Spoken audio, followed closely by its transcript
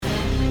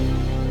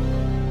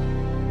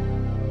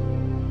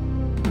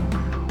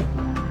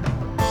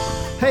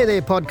Hey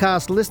there,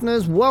 podcast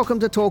listeners. Welcome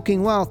to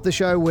Talking Wealth, the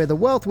show where the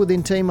Wealth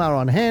Within team are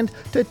on hand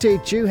to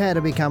teach you how to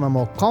become a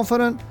more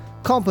confident,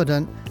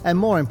 competent, and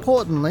more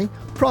importantly,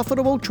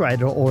 profitable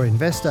trader or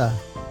investor.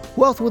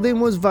 Wealth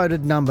Within was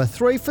voted number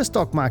 3 for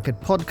stock market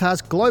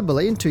podcasts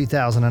globally in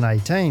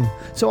 2018,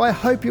 so I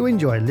hope you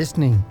enjoy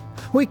listening.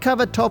 We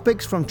cover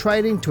topics from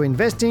trading to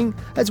investing,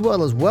 as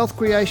well as wealth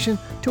creation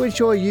to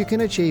ensure you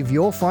can achieve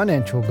your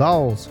financial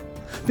goals.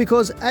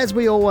 Because as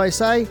we always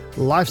say,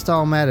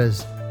 lifestyle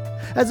matters.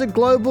 As a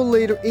global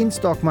leader in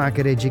stock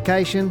market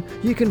education,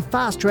 you can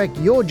fast-track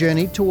your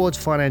journey towards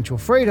financial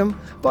freedom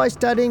by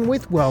studying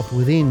with Wealth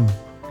Within.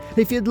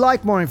 If you'd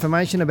like more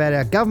information about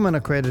our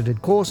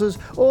government-accredited courses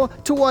or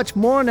to watch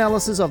more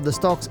analysis of the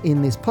stocks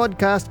in this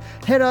podcast,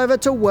 head over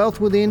to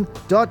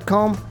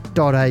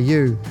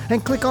wealthwithin.com.au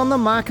and click on the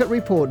Market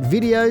Report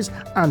videos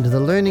under the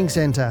Learning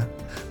Centre.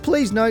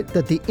 Please note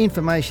that the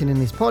information in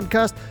this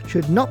podcast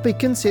should not be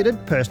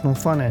considered personal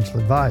financial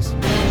advice.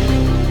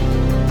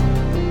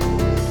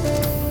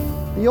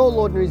 The All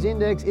Ordinaries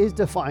Index is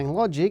defying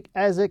logic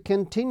as it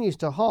continues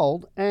to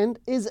hold and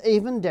is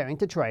even daring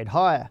to trade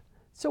higher.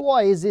 So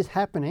why is this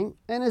happening,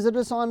 and is it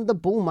a sign the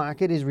bull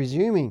market is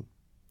resuming?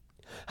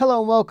 Hello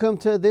and welcome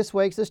to this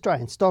week's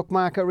Australian Stock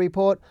Market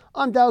Report.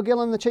 I'm Dale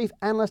Gillen, the Chief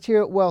Analyst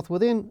here at Wealth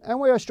Within, and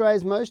we're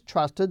Australia's most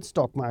trusted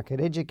stock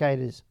market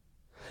educators.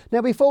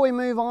 Now before we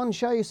move on,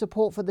 show your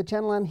support for the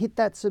channel and hit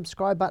that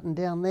subscribe button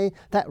down there,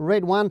 that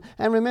red one,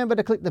 and remember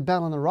to click the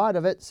bell on the right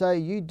of it so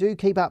you do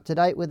keep up to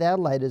date with our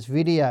latest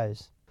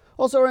videos.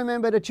 Also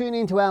remember to tune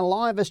in to our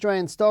live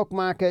Australian stock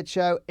market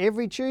show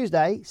every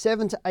Tuesday,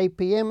 7 to 8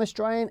 p.m.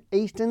 Australian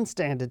Eastern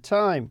Standard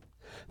Time.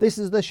 This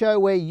is the show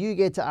where you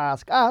get to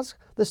ask us,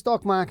 the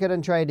stock market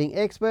and trading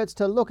experts,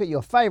 to look at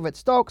your favourite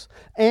stocks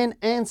and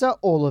answer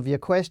all of your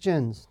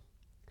questions.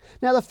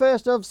 Now, the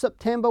 1st of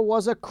September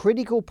was a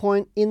critical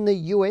point in the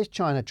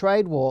US-China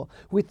trade war,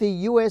 with the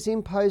US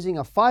imposing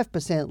a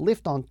 5%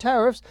 lift on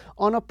tariffs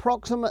on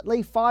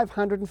approximately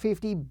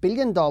 $550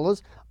 billion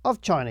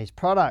of Chinese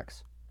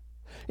products.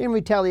 In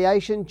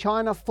retaliation,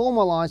 China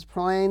formalised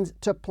plans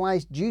to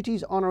place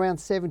duties on around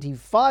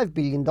 $75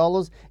 billion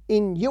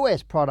in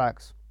US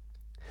products.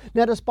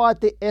 Now,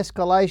 despite the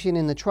escalation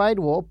in the trade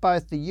war,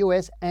 both the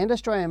US and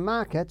Australian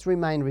markets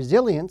remain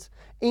resilient,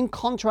 in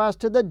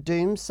contrast to the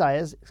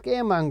doomsayers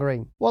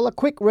scaremongering. While a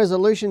quick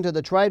resolution to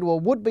the trade war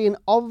would be an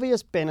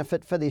obvious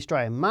benefit for the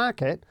Australian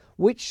market,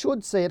 which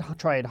should see it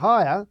trade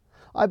higher,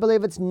 I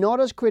believe it's not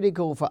as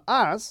critical for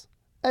us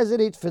as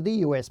it is for the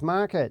US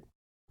market.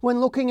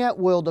 When looking at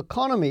world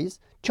economies,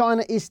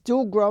 China is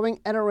still growing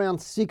at around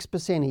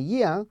 6% a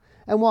year,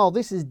 and while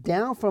this is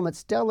down from its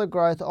stellar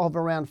growth of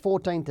around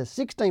 14 to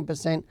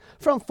 16%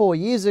 from 4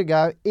 years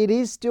ago, it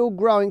is still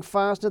growing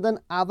faster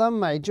than other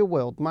major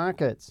world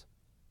markets.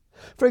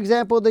 For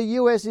example, the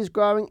US is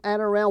growing at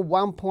around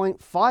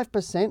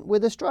 1.5%,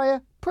 with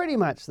Australia pretty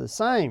much the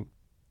same.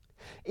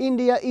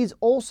 India is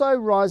also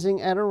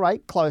rising at a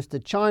rate close to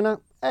China,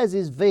 as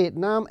is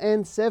Vietnam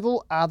and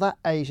several other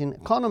Asian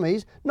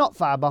economies not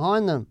far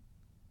behind them.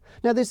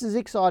 Now, this is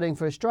exciting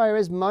for Australia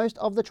as most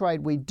of the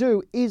trade we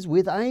do is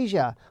with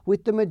Asia,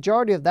 with the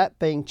majority of that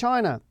being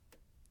China.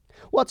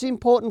 What's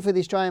important for the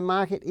Australian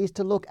market is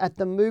to look at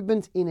the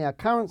movements in our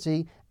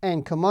currency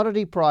and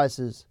commodity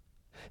prices.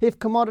 If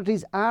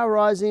commodities are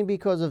rising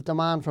because of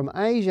demand from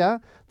Asia,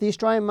 the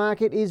Australian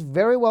market is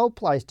very well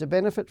placed to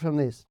benefit from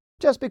this.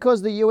 Just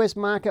because the US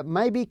market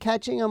may be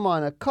catching a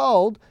minor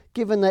cold,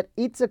 given that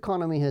its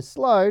economy has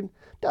slowed,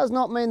 does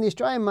not mean the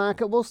Australian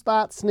market will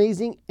start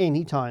sneezing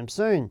anytime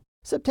soon.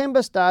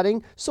 September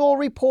starting saw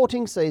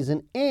reporting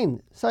season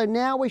end, so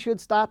now we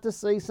should start to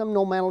see some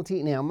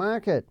normality in our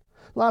market.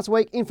 Last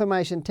week,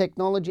 information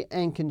technology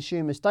and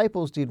consumer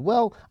staples did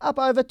well, up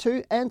over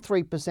 2 and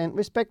 3%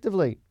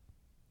 respectively.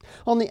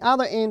 On the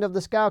other end of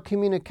the scale,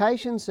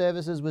 communication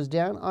services was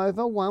down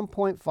over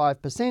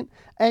 1.5%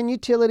 and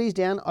utilities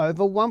down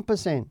over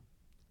 1%.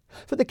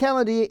 For the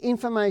calendar year,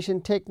 information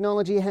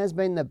technology has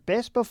been the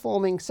best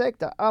performing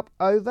sector, up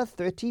over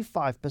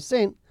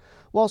 35%,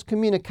 whilst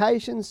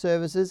communication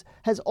services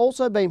has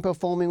also been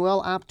performing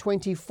well, up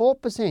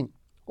 24%,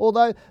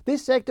 although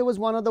this sector was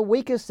one of the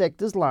weakest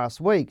sectors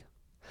last week.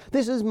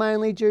 This is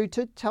mainly due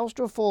to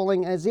Telstra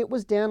falling, as it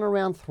was down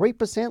around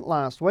 3%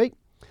 last week,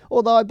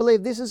 although I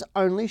believe this is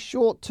only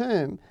short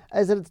term,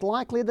 as it's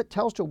likely that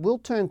Telstra will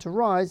turn to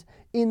rise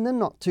in the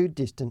not too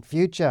distant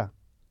future.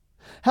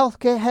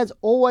 Healthcare has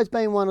always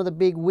been one of the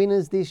big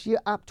winners this year,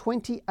 up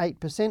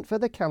 28% for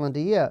the calendar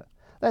year.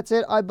 That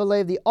said, I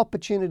believe the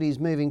opportunities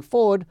moving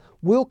forward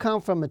will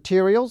come from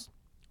materials,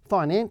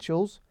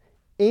 financials,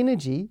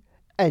 energy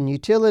and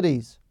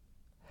utilities.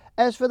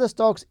 As for the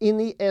stocks in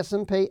the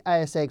S&P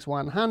ASX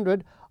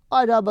 100,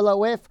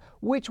 IOOF,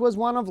 which was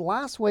one of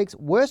last week's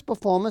worst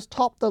performers,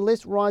 topped the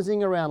list,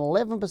 rising around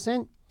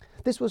 11%.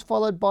 This was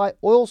followed by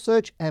Oil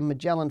Search and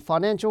Magellan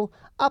Financial,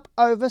 up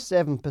over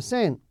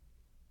 7%.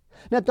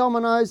 Now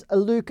Domino's,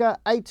 Iluka,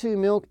 A2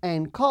 Milk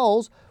and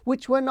Coles,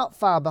 which were not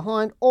far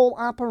behind, all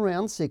up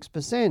around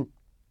 6%.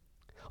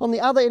 On the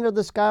other end of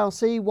the scale,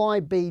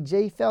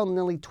 CYBG fell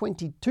nearly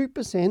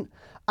 22%,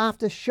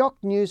 after shock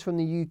news from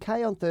the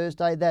UK on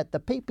Thursday that the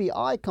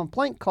PPI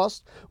complaint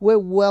costs were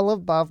well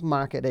above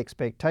market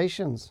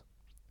expectations.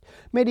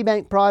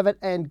 Medibank Private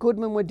and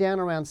Goodman were down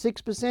around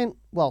 6%,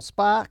 while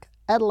Spark,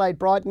 Adelaide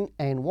Brighton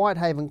and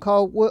Whitehaven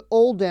Coal were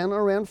all down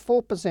around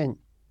 4%.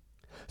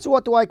 So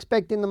what do I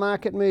expect in the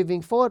market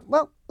moving forward?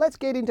 Well, let's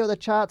get into the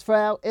charts for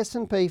our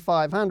S&P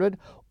 500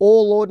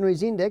 All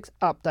Ordinaries Index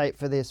update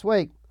for this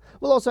week.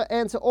 We'll also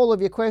answer all of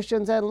your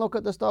questions and look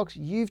at the stocks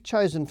you've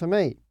chosen for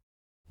me.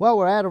 Well,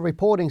 we're out of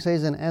reporting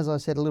season, as I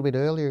said a little bit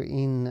earlier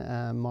in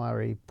my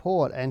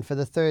report, and for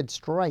the third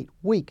straight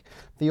week,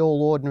 the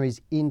All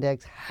Ordinaries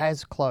Index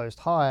has closed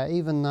higher,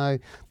 even though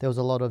there was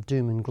a lot of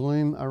doom and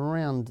gloom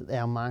around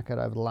our market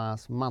over the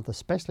last month,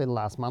 especially the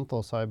last month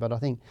or so. But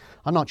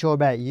I'm not sure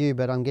about you,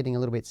 but I'm getting a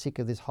little bit sick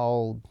of this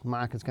whole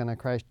market's going to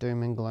crash,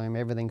 doom and gloom,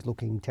 everything's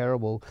looking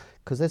terrible,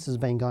 because this has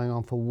been going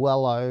on for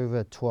well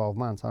over 12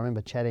 months. I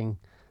remember chatting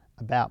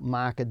about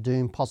market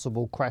doom,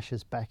 possible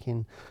crashes back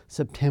in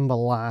September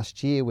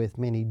last year with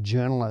many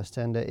journalists,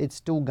 and it's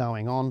still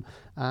going on,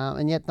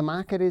 and yet the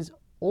market is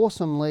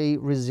awesomely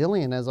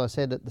resilient. As I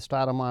said at the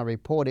start of my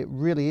report, it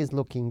really is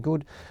looking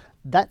good.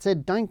 That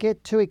said, don't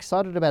get too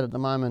excited about it at the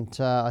moment.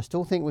 I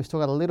still think we've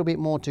still got a little bit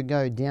more to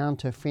go down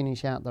to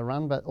finish out the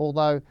run, but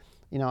although,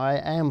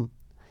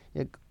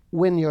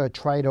 when you're a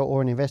trader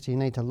or an investor, you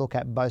need to look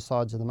at both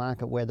sides of the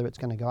market, whether it's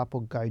going to go up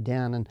or go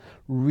down, and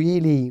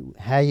really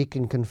how you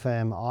can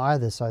confirm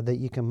either so that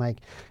you can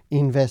make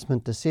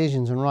investment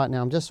decisions. And right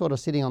now I'm just sort of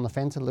sitting on the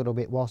fence a little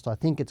bit. Whilst I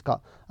think it's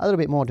got a little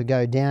bit more to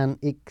go down,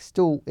 it's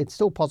still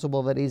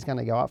possible that it is going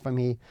to go up from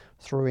here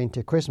through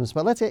into Christmas.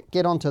 But let's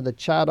get onto the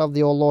chart of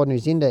the All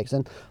Ordinaries Index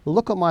and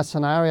look at my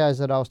scenarios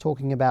that I was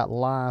talking about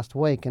last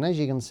week. And as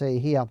you can see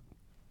here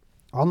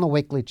on the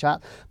weekly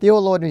chart, the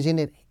All Ordinaries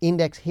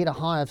Index hit a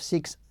high of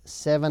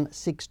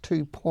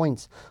 6,762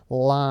 points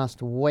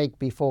last week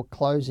before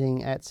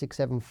closing at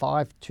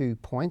 6,752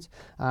 points,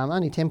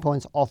 only 10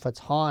 points off its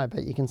high.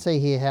 But you can see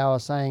here how I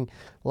was saying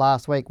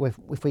last week,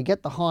 if we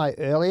get the high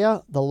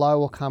earlier, the low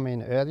will come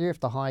in earlier. If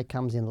the high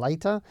comes in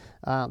later,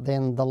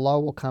 then the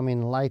low will come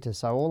in later.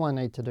 So all I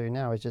need to do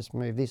now is just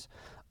move this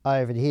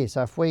over to here.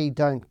 So if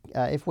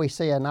we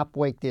see an up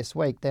week this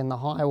week, then the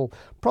high will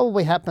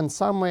probably happen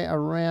somewhere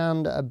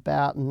around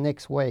about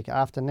next week.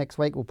 After next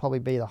week will probably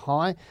be the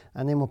high,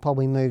 and then we'll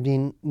probably move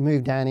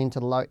down into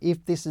the low,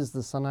 if this is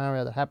the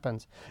scenario that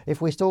happens.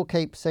 If we still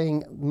keep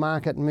seeing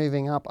market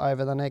moving up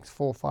over the next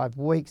 4 or 5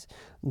 weeks,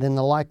 then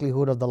the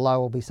likelihood of the low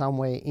will be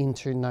somewhere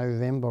into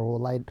November or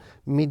late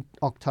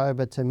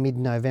mid-October to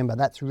mid-November.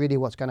 That's really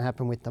what's going to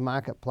happen with the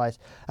marketplace.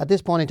 At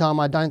this point in time,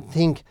 I don't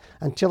think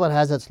until it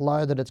has its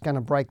low that it's going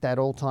to break that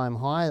all-time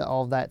high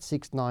of that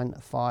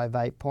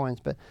 6,958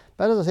 points. But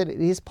as I said,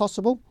 it is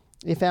possible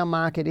if our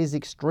market is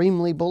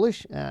extremely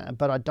bullish,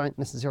 but I don't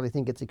necessarily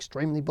think it's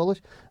extremely bullish,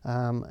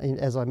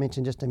 as I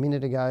mentioned just a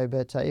minute ago.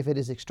 But if it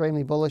is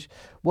extremely bullish,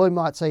 we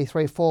might see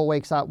 3 or 4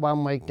 weeks up,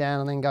 1 week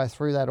down, and then go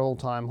through that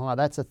all-time high.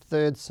 That's a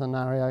third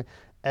scenario.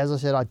 As I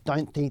said, I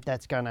don't think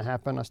that's going to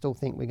happen. I still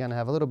think we're going to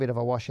have a little bit of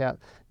a washout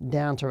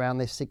down to around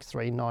this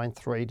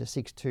 6,393 to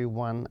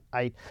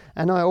 6,218.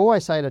 And I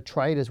always say to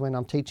traders when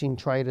I'm teaching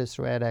traders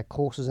throughout our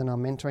courses and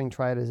I'm mentoring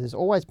traders is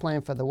always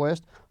plan for the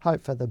worst,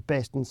 hope for the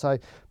best. And so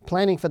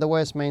planning for the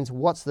worst means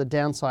what's the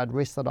downside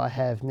risk that I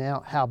have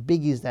now? How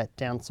big is that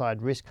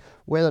downside risk?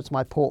 Whether it's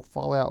my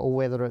portfolio or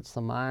whether it's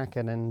the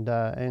market.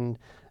 And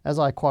as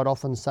I quite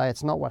often say,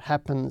 it's not what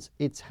happens,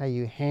 it's how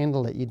you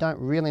handle it. You don't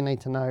really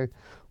need to know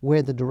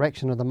where the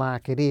direction of the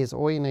market is.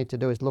 All you need to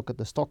do is look at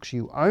the stocks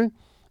you own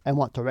and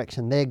what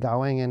direction they're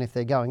going, and if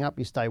they're going up,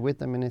 you stay with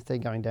them, and if they're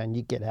going down,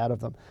 you get out of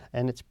them.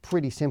 And it's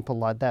pretty simple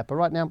like that. But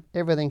right now,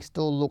 everything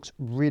still looks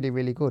really,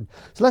 really good.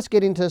 So let's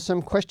get into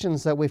some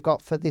questions that we've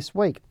got for this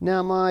week.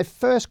 Now, my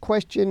first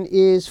question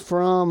is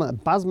from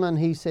Buzzman.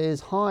 He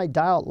says, "Hi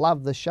Dale,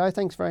 love the show.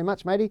 Thanks very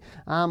much, matey.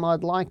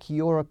 I'd like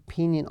your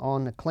opinion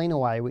on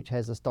Cleanaway, which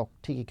has a stock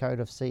ticker code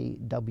of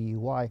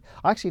CWY.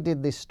 I actually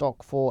did this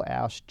stock for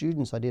our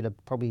students. I did a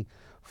probably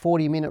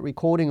 40-minute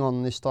recording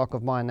on this stock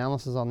of my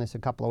analysis on this a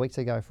couple of weeks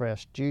ago for our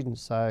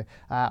students. So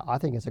I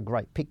think it's a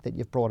great pick that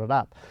you've brought it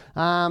up.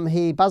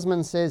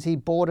 Buzzman says he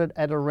bought it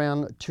at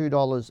around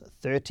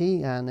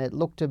 $2.30 and it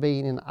looked to be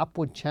in an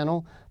upward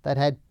channel that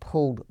had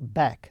pulled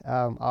back.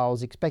 I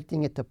was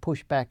expecting it to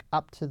push back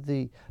up to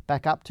the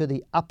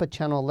upper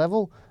channel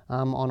level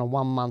on a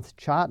 1-month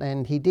chart,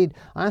 and he did.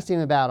 I asked him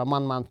about a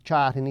 1-month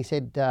chart and he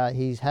said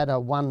he's had a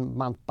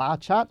 1-month bar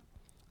chart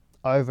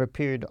over a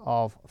period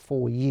of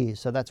 4 years.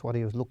 So that's what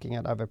he was looking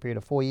at, over a period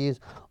of 4 years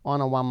on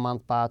a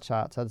 1-month bar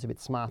chart. So it's a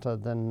bit smarter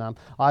than I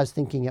was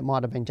thinking. It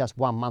might have been just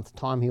 1 month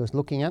time he was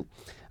looking at.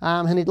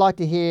 And he'd like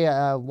to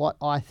hear what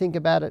I think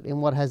about it and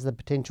what has the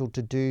potential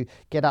to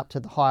get up to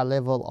the high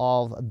level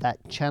of that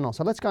channel.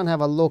 So let's go and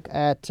have a look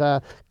at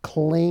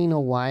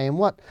Cleanaway and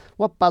what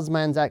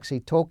Buzzman's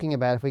actually talking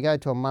about. If we go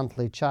to a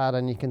monthly chart,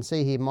 and you can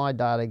see here my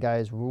data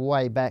goes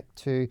way back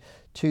to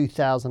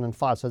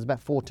 2005, so it's about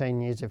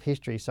 14 years of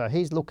history. So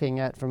he's looking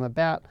at from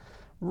about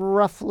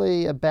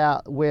roughly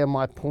about where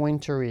my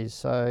pointer is,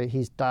 so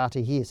his data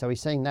here. So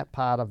he's seeing that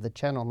part of the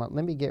channel. Now,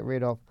 let me get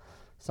rid of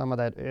some of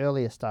that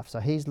earlier stuff. So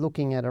he's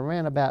looking at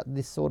around about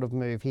this sort of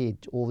move here,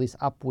 or this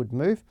upward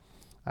move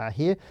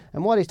here.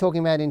 And what he's talking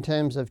about in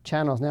terms of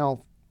channels.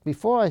 Now,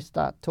 before I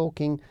start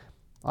talking,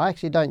 I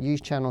actually don't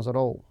use channels at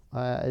all.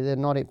 They're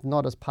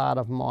not as part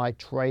of my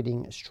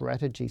trading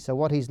strategy. So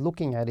what he's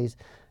looking at is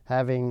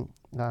having,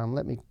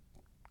 let me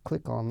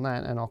click on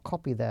that and I'll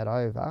copy that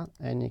over,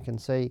 and you can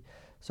see.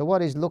 So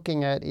what he's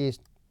looking at is,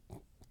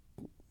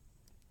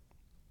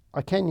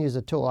 I can use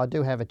a tool. I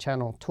do have a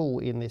channel tool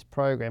in this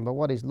program, but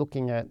what he's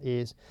looking at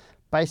is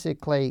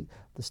basically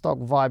the stock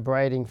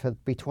vibrating for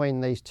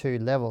between these two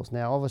levels.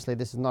 Now, obviously,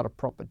 this is not a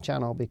proper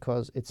channel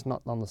because it's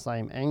not on the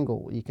same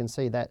angle. You can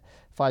see that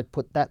if I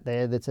put that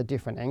there, that's a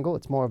different angle.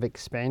 It's more of an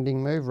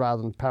expanding move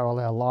rather than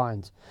parallel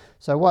lines.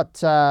 So what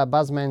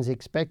Buzzman's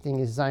expecting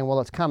is saying, well,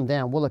 it's come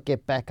down. Will it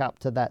get back up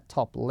to that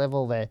top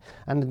level there?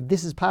 And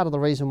this is part of the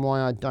reason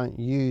why I don't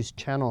use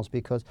channels,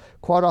 because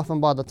quite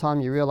often by the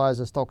time you realize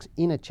the stock's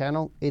in a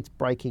channel, it's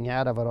breaking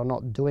out of it or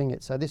not doing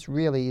it. So this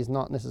really is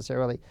not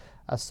necessarily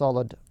a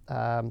solid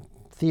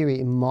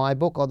theory in my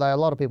book, although a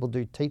lot of people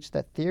do teach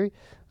that theory.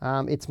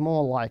 It's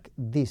more like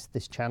this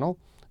channel,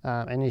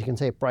 and you can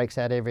see it breaks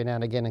out every now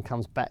and again and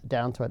comes back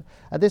down to it.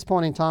 At this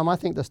point in time, I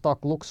think the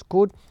stock looks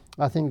good.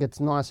 I think it's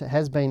nice. It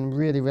has been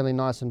really, really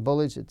nice and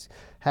bullish. It's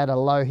had a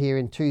low here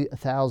in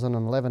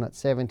 2011 at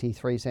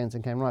 73 cents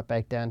and came right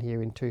back down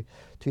here into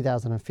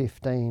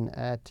 2015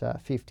 at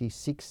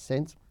 56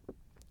 cents.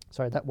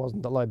 Sorry, that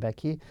wasn't the low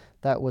back here.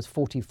 That was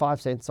 45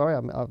 cents. Sorry,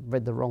 I've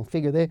read the wrong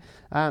figure there.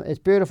 It's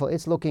beautiful.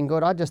 It's looking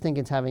good. I just think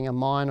it's having a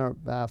minor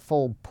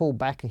pull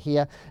back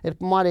here.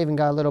 It might even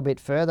go a little bit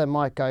further. It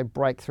might go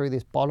break through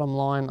this bottom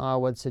line, I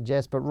would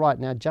suggest. But right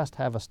now, just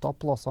have a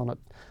stop loss on it,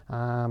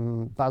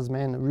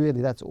 Buzzman.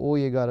 Really, that's all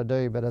you got to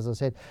do. But as I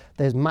said,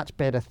 there's much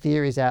better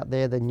theories out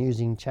there than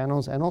using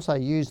channels, and also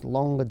use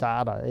longer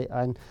data.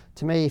 And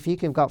to me, if you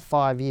can got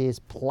 5 years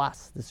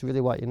plus, that's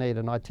really what you need.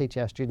 And I teach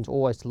our students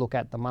always to look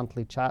at the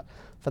monthly chart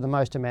for the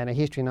most amount of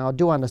history. Now, I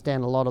do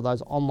understand a lot of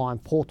those online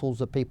portals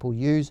that people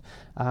use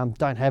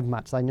don't have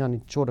much. They only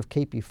sort of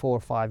keep you 4 or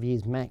 5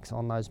 years max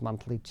on those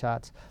monthly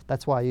charts.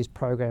 That's why I use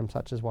programs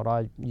such as what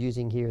I'm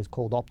using here is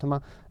called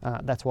Optima.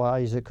 That's why I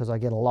use it, because I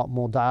get a lot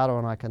more data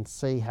and I can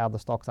see how the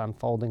stock's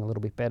unfolding a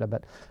little bit better.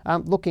 But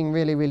looking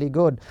really, really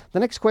good. The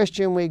next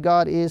question we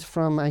got is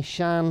from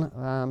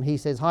Ashan. He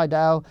says, "Hi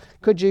Dale,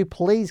 could you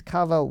please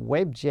cover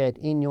Webjet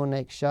in your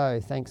next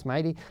show? Thanks,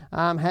 matey.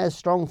 Has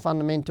strong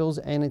fundamentals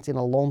and it's in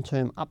a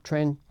long-term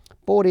uptrend.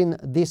 Bought in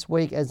this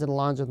week as it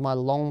aligns with my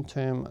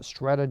long-term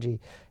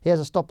strategy. He has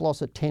a stop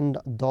loss at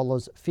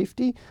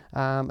 $10.50,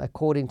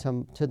 according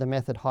to the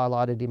method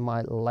highlighted in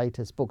my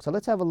latest book." So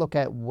let's have a look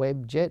at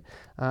Webjet.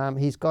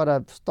 He's got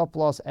a stop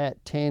loss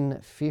at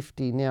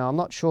 $10.50. Now, I'm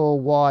not sure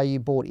why you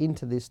bought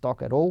into this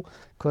stock at all,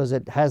 because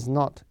it has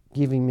not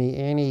given me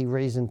any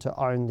reason to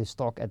own this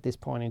stock at this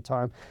point in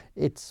time.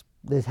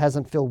 This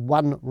hasn't filled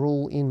one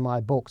rule in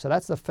my book. So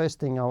that's the first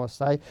thing I will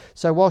say.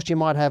 So whilst you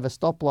might have a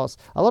stop loss,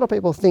 a lot of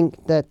people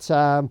think that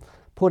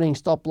putting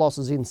stop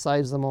losses in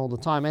saves them all the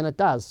time, and it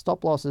does.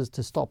 Stop losses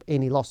to stop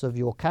any loss of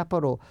your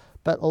capital.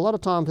 But a lot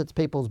of times it's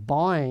people's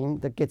buying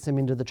that gets them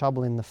into the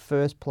trouble in the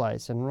first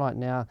place. And right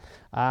now,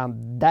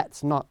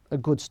 that's not a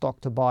good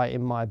stock to buy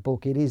in my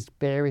book. It is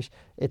bearish.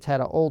 It's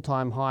had an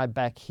all-time high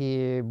back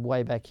here,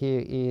 way back here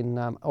in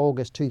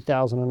August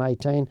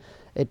 2018.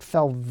 It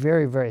fell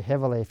very, very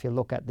heavily if you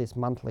look at this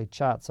monthly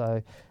chart.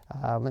 So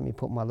let me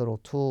put my little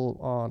tool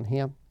on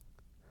here.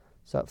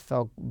 So it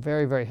fell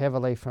very, very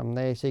heavily from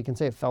there. So you can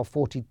see it fell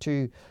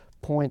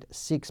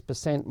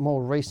 42.6%.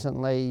 More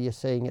recently, you're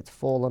seeing it's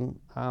fallen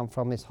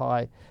from this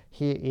high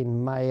here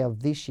in May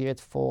of this year.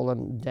 It's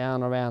fallen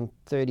down around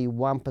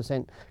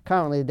 31%,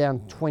 currently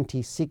down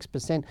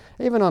 26%.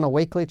 Even on a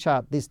weekly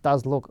chart, this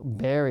does look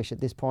bearish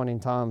at this point in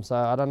time. So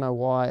I don't know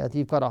why.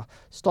 You've got a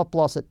stop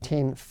loss at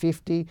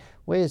 10.50.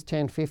 Where's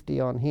 10.50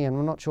 on here? And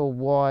I'm not sure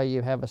why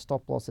you have a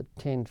stop loss at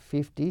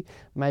 10.50.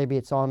 Maybe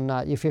it's on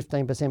you're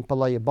 15%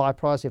 below your buy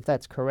price. If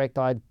that's correct,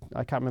 I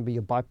can't remember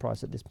your buy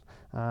price at this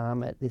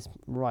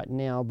right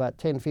now, but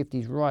 10.50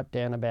 is right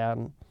down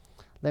about.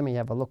 Let me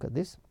have a look at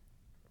this.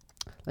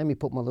 Let me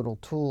put my little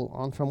tool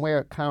on from where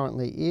it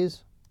currently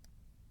is.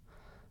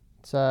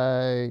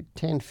 So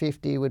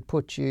 10.50 would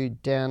put you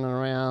down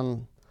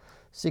around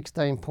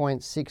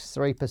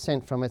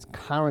 16.63% from its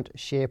current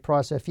share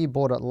price. So if you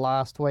bought it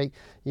last week,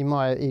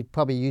 you're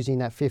probably using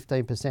that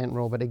 15%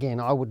 rule. But again,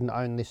 I wouldn't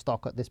own this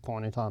stock at this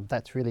point in time.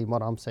 That's really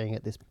what I'm seeing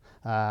at this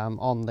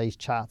on these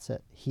charts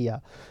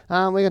here.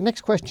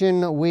 Next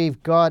question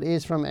we've got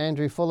is from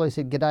Andrew Fuller. He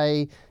said,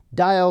 "G'day,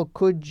 Dale,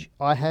 could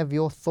I have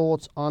your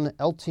thoughts on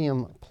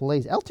Altium,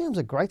 please?" Altium's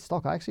a great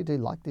stock. I actually do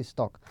like this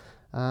stock.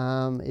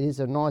 It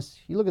is a nice,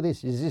 you look at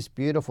this, is this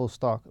beautiful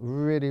stock.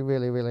 Really,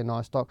 really, really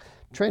nice stock.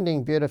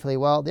 Trending beautifully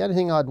well. The only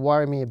thing I'd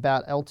worry me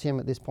about Altium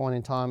at this point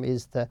in time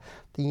is the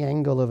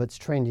angle of its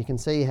trend. You can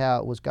see how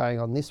it was going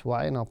on this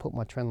way, and I'll put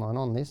my trend line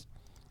on this,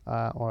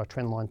 or a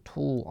trend line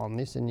tool on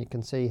this, and you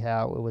can see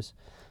how it was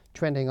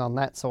trending on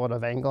that sort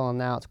of angle, and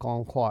now it's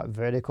gone quite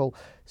vertical.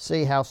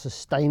 See how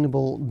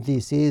sustainable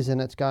this is,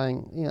 and it's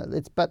going,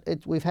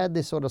 we've had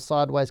this sort of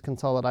sideways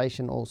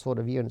consolidation all sort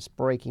of year, and it's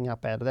breaking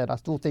up out of that. I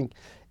still think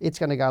it's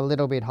going to go a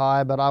little bit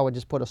higher, but I would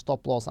just put a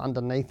stop loss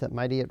underneath it,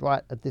 maybe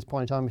right at this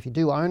point in time. If you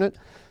do own it,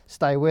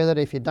 stay with it.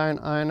 If you don't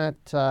own it,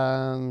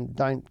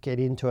 don't get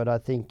into it. I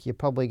think you're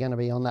probably going to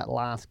be on that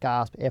last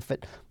gasp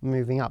effort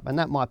moving up, and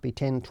that might be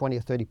 10, 20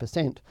 or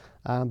 30%.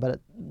 But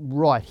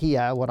right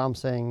here, what I'm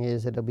saying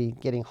is it'll be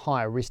getting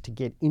higher risk to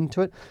get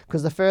into it,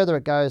 because the further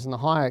it goes and the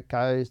higher it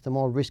goes, the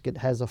more risk it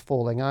has of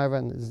falling over,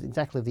 and it's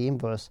exactly the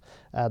inverse.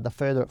 The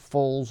further it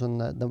falls and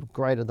the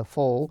greater the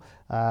fall,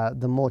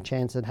 the more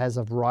chance it has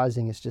of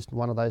rising. It's just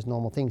one of those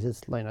normal things.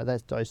 It's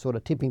that's those sort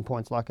of tipping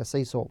points like a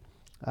seesaw.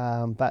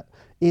 But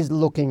is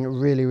looking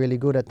really, really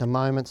good at the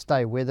moment.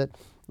 Stay with it.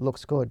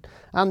 Looks good.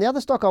 The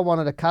other stock I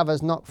wanted to cover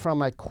is not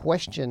from a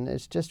question,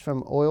 it's just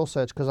from Oil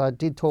Search, because I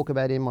did talk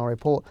about in my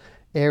report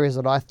areas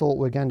that I thought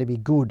were going to be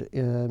good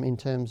in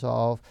terms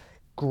of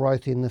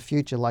growth in the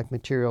future, like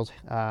materials,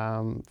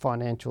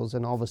 financials,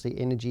 and obviously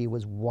energy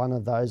was one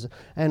of those.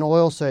 And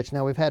Oil Search.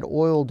 Now we've had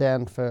oil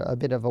down for a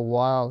bit of a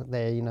while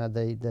there.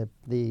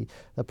 The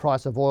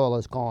price of oil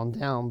has gone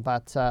down,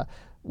 but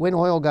when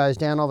oil goes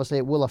down, obviously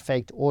it will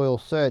affect Oil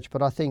Search,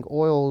 but I think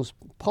oil's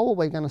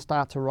probably going to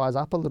start to rise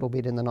up a little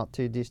bit in the not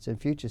too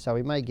distant future. So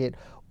we may get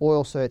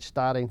Oil Search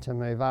starting to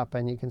move up,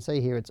 and you can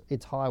see here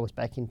its high was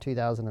back in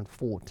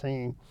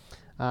 2014.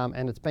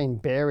 And it's been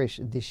bearish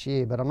this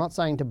year, but I'm not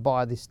saying to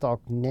buy this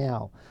stock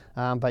now.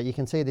 But you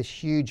can see this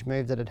huge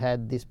move that it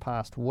had this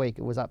past week.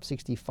 It was up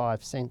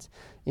 65 cents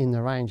in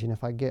the range, and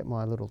if I get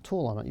my little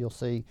tool on it, you'll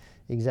see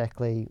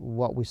exactly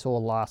what we saw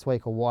last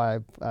week, or why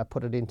I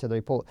put it into the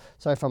report.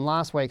 So from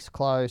last week's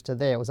close to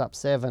there, it was up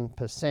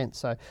 7%.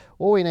 So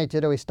all we need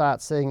to do is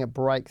start seeing it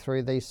break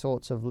through these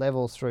sorts of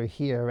levels through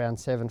here around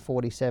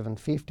 740,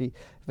 750. If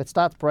it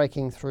starts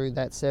breaking through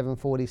that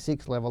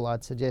 746 level,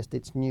 I'd suggest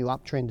its new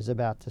uptrend is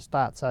about to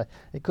start. So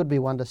it could be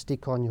one to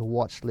stick on your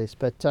watch list.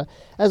 But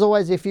as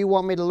always, if you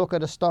want me to look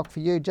at a stock for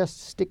you,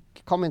 just stick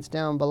comments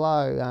down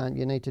below.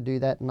 You need to do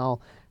that, and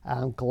I'll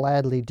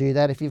gladly do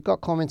that. If you've got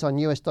comments on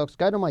US stocks,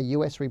 go to my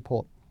US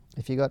report.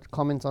 If you've got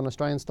comments on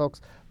Australian stocks,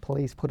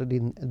 please put it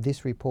in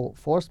this report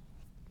for us.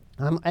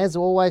 As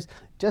always,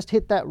 just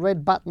hit that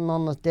red button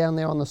down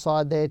there on the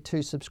side there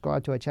to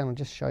subscribe to our channel.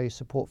 Just show your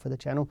support for the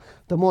channel.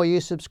 The more you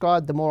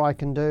subscribe, the more I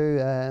can do,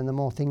 and the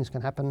more things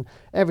can happen.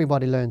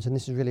 Everybody learns, and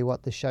this is really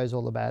what this show's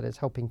all about, is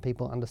helping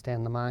people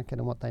understand the market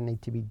and what they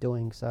need to be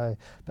doing. So,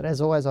 but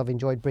as always, I've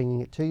enjoyed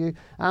bringing it to you.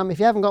 If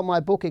you haven't got my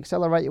book,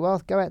 Accelerate Your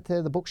Wealth, go out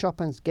to the bookshop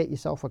and get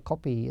yourself a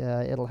copy.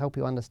 It'll help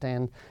you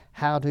understand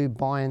how to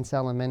buy and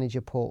sell and manage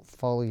your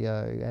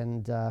portfolio.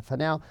 And for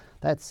now,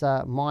 that's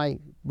my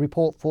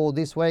report for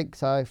this week.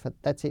 So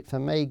that's it for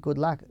me. Good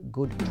luck,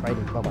 good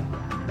trading. Bye-bye.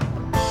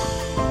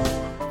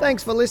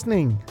 Thanks for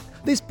listening.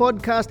 This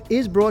podcast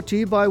is brought to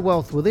you by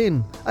Wealth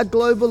Within, a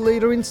global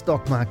leader in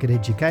stock market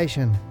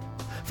education.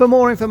 For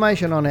more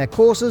information on our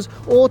courses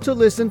or to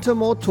listen to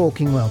more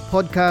Talking Wealth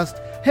podcasts,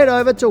 head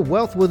over to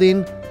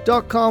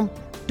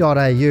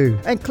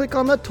wealthwithin.com.au and click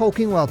on the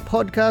Talking Wealth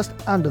podcast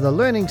under the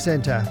Learning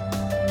Centre.